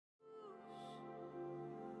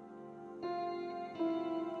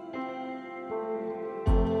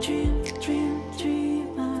Dream, dream,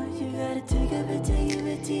 dreamer, you gotta take a bit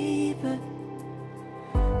deeper.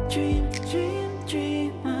 Dream, dream,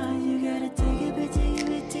 dreamer, you gotta take a bit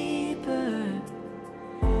deeper.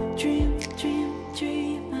 Dream, dream,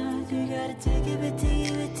 dreamer, you gotta take a bit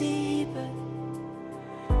deeper.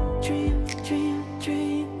 Dream, dream,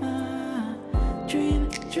 dreamer, dream,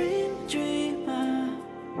 dream, dreamer.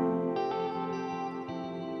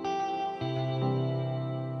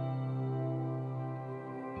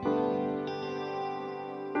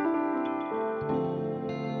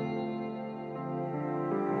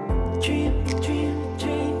 Dream, dream,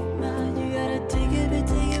 dreamer, you gotta take a bit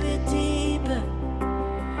deeper.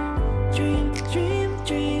 Dream, dream,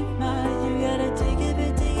 dreamer, you gotta take a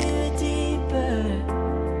bit deeper.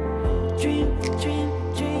 Dream, dream,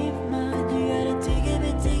 dreamer, you gotta take a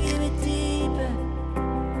bit deeper.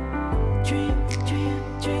 Dream, dream,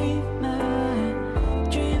 dreamer,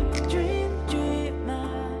 dream, dream, dreamer.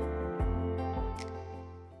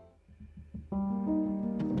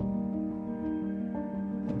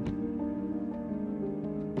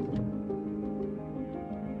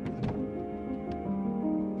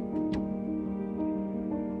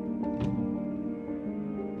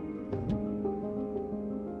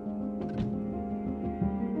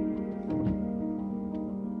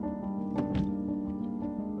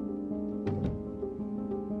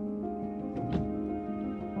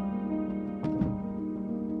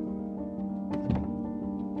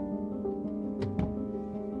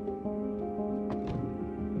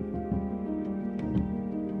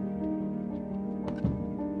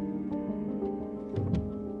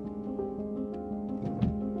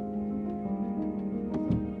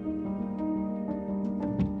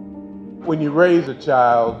 When you raise a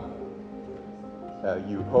child,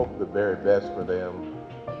 you hope the very best for them.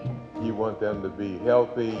 You want them to be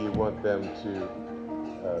healthy. You want them to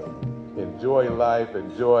enjoy life,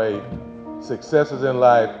 enjoy successes in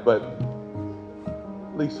life. But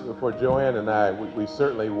at least for Joanne and I, we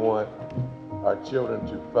certainly want our children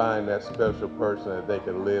to find that special person that they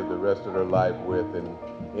can live the rest of their life with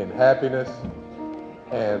in happiness.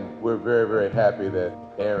 And we're very, very happy that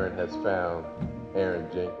Aaron has found Aaron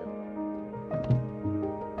Jenkins.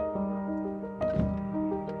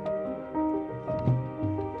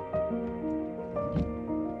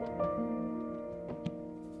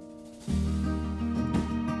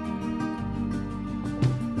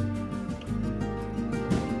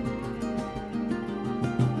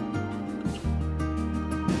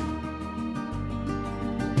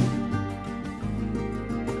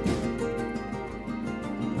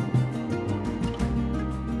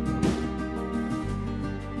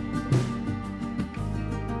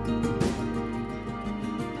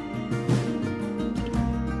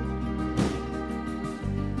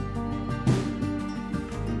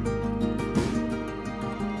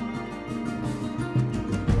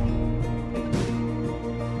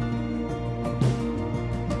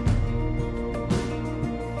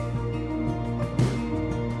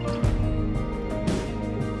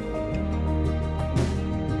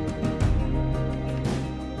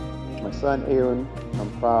 Son Aaron,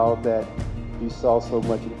 I'm proud that you saw so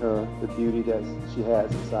much in her, the beauty that she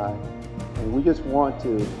has inside. And we just want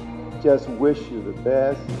to wish you the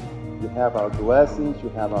best. You have our blessings, you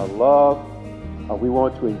have our love. We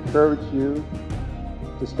want to encourage you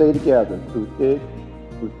to stay together through thick,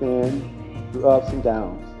 through thin, through ups and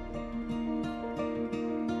downs.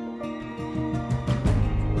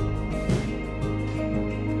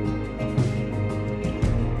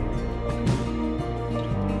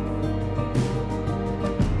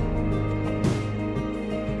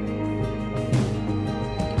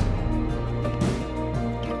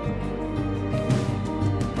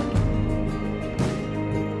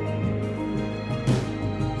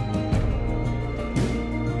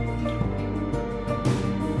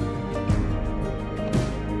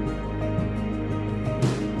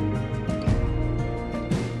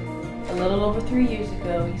 A little over 3 years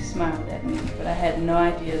ago, you smiled at me, but I had no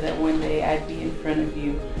idea that one day I'd be in front of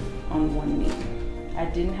you on one knee. I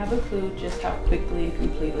didn't have a clue just how quickly and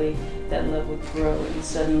completely that love would grow, and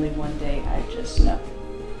suddenly one day I'd just know.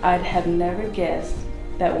 I'd have never guessed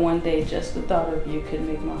that one day just the thought of you could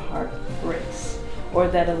make my heart race, or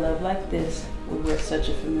that a love like this would wear such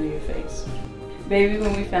a familiar face. Baby,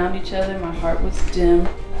 when we found each other, my heart was dim,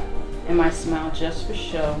 and my smile just for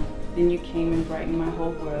show. Then you came and brightened my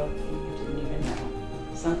whole world, and you didn't even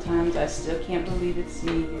know. Sometimes I still can't believe it's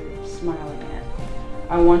me you're smiling at.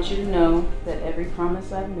 I want you to know that every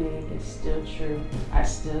promise I've made is still true. I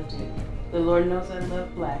still do. The Lord knows I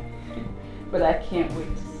love black, but I can't wait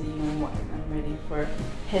to see you in white. I'm ready for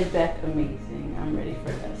head back amazing. I'm ready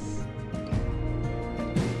for us.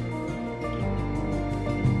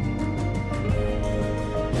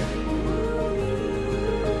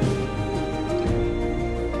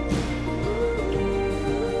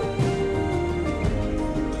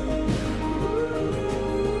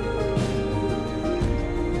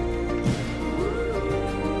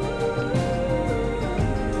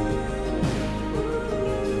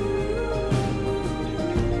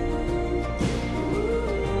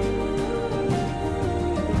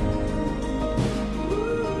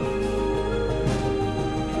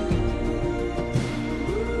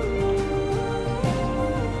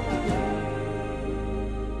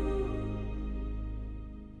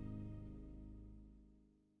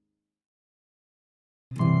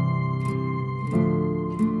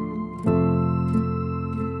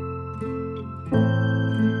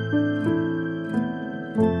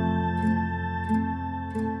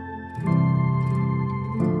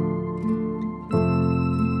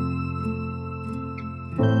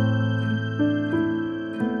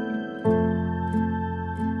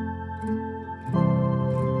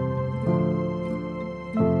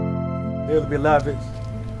 Dearly beloved,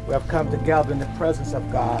 we have come together in the presence of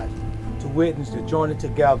God to witness the joining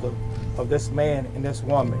together of this man and this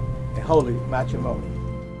woman in holy matrimony.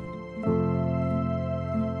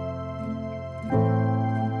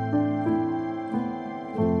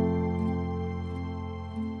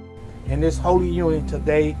 In this holy union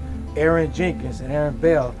today, Aaron Jenkins and Aaron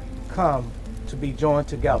Bell come to be joined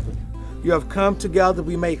together. You have come together,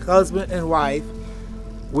 we make husband and wife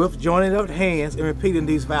with joining of hands and repeating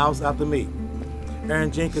these vows after me.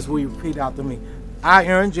 Aaron Jenkins, will you repeat after me? I,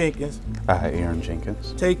 Aaron Jenkins. I, Aaron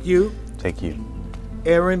Jenkins. Take you. Take you.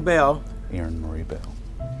 Aaron Bell. Aaron Marie Bell.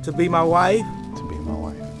 To be my wife. To be my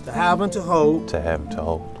wife. To have and to hold. To have and to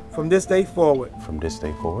hold. From this day forward. From this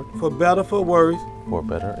day forward. For better, for worse. For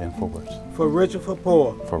better and for worse. For richer, for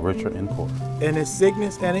poor. For richer and poor. And in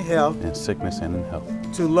sickness and in health. In sickness and in health.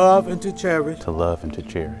 To love and to cherish. To love and to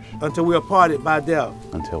cherish. Until we are parted by death.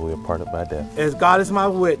 Until we are parted by death. As God is my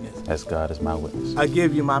witness. As God is my witness. I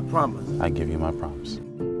give you my promise. I give you my promise.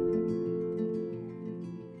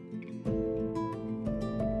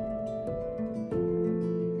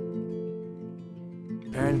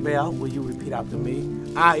 Aaron Bell, will you repeat after me?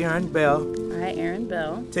 I, Aaron Bell. I, Aaron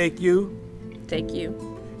Bell. Take you. Take you.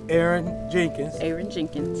 Aaron Jenkins. Aaron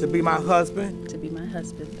Jenkins. To be my husband. To be my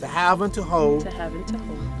husband. To have and to hold. To have and to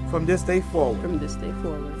hold. From this day forward. From this day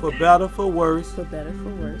forward. For better, for worse. For better, for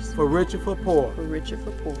worse. For richer, for poor. For richer,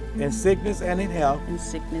 for poor. In sickness and in health. In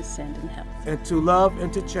sickness and in health. And to love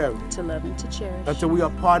and to cherish. To love and to cherish. Until we are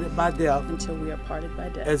parted by death. Until we are parted by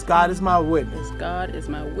death. As God is my witness. As God is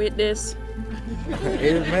my witness.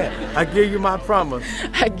 Amen. I give you my promise.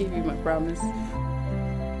 I give you my promise.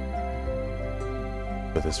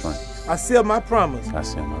 With this ring. I seal my promise. I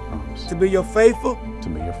seal my promise. To be your faithful. To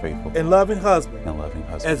be your faithful. And loving husband. And loving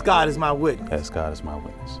husband. As God is my witness. As God is my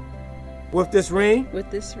witness. With this ring.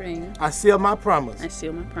 With this ring. I seal my promise. I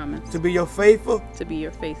seal my promise. To be your faithful. To be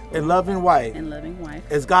your faithful. And loving wife. And loving wife.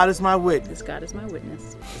 As God is my witness. As God is my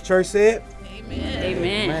witness. The church said. Amen.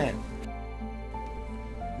 Amen. Amen.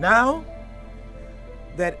 Now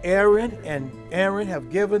that Aaron and Aaron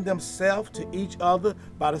have given themselves to each other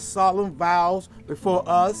by the solemn vows before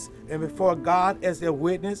us and before God as their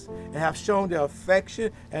witness, and have shown their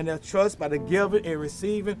affection and their trust by the giving and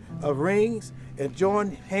receiving of rings and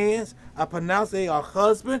joined hands, I pronounce they are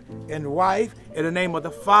husband and wife in the name of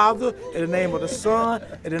the Father, in the name of the Son,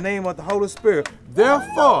 in the name of the Holy Spirit.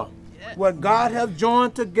 Therefore, what God has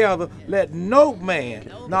joined together, let no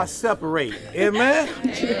man not separate. Amen?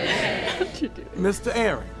 Mr.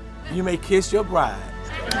 Aaron, you may kiss your bride.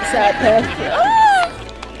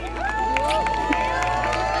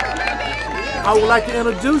 I would like to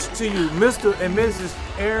introduce to you Mr. and Mrs.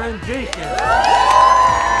 Aaron Jenkins.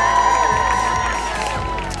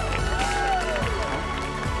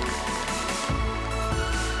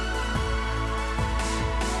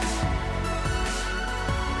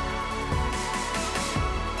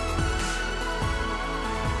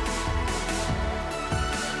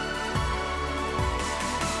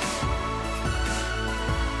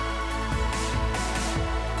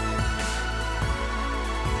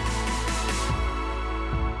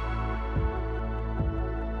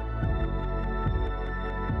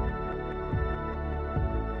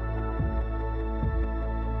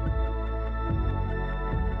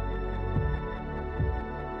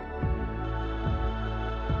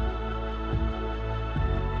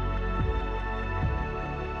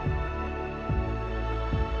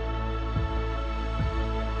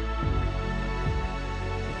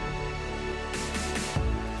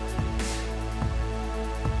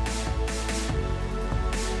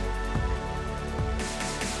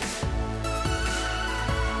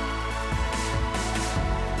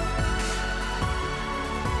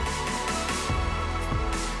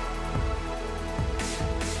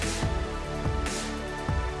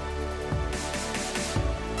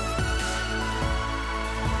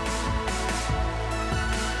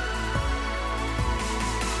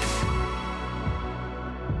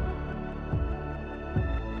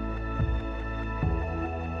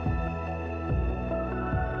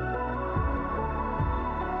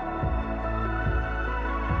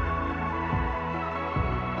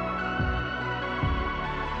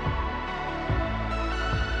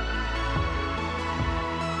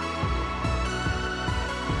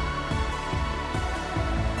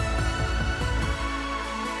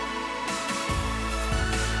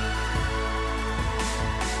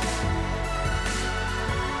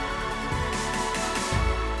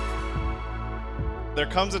 There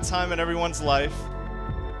comes a time in everyone's life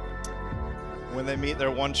when they meet their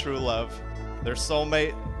one true love, their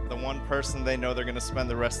soulmate, the one person they know they're going to spend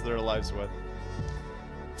the rest of their lives with.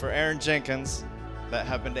 For Aaron Jenkins, that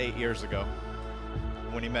happened 8 years ago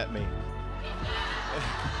when he met me.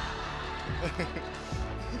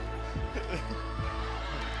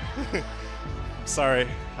 Sorry,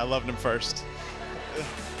 I loved him first.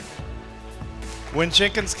 When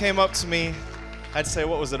Jenkins came up to me, I'd say,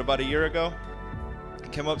 what was it, about a year ago? He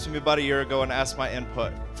came up to me about a year ago and asked my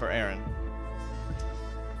input for Aaron.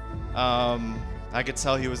 I could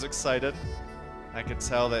tell he was excited. I could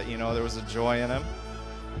tell that, you know, there was a joy in him.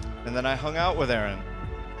 And then I hung out with Erin,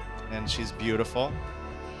 and she's beautiful.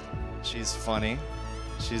 She's funny.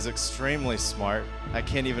 She's extremely smart. I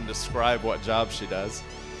can't even describe what job she does.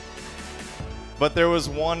 But there was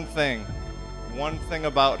one thing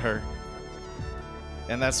about her,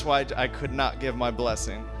 and that's why I could not give my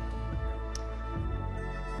blessing.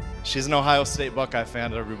 She's an Ohio State Buckeye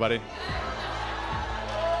fan, everybody.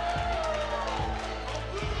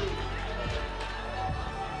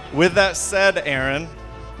 With that said, Aaron,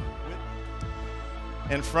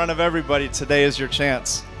 in front of everybody, today is your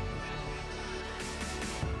chance.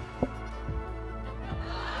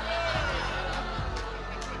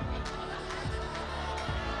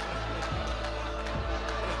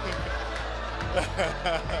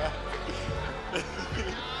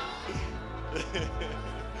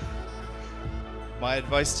 My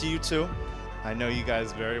advice to you two, I know you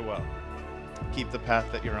guys very well. Keep the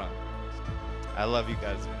path that you're on. I love you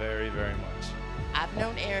guys very, very much. I've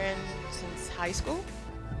known Aaron since high school,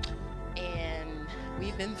 and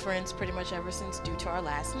we've been friends pretty much ever since due to our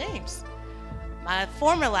last names. My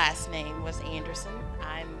former last name was Anderson.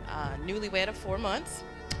 I'm newlywed of 4 months.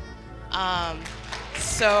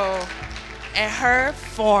 And her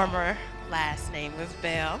former last name was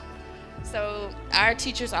Bell. So our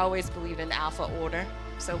teachers always believed in alpha order,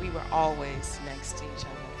 so we were always next to each other.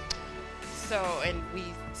 So, and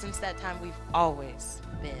since that time, we've always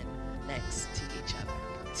been next to each other.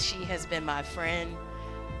 She has been my friend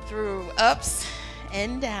through ups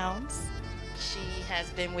and downs. She has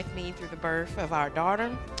been with me through the birth of our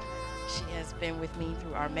daughter. She has been with me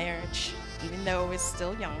through our marriage, even though it's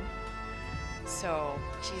still young. So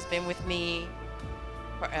she's been with me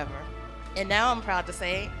forever. And now I'm proud to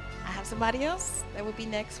say I have somebody else that will be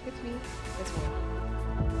next with me as well.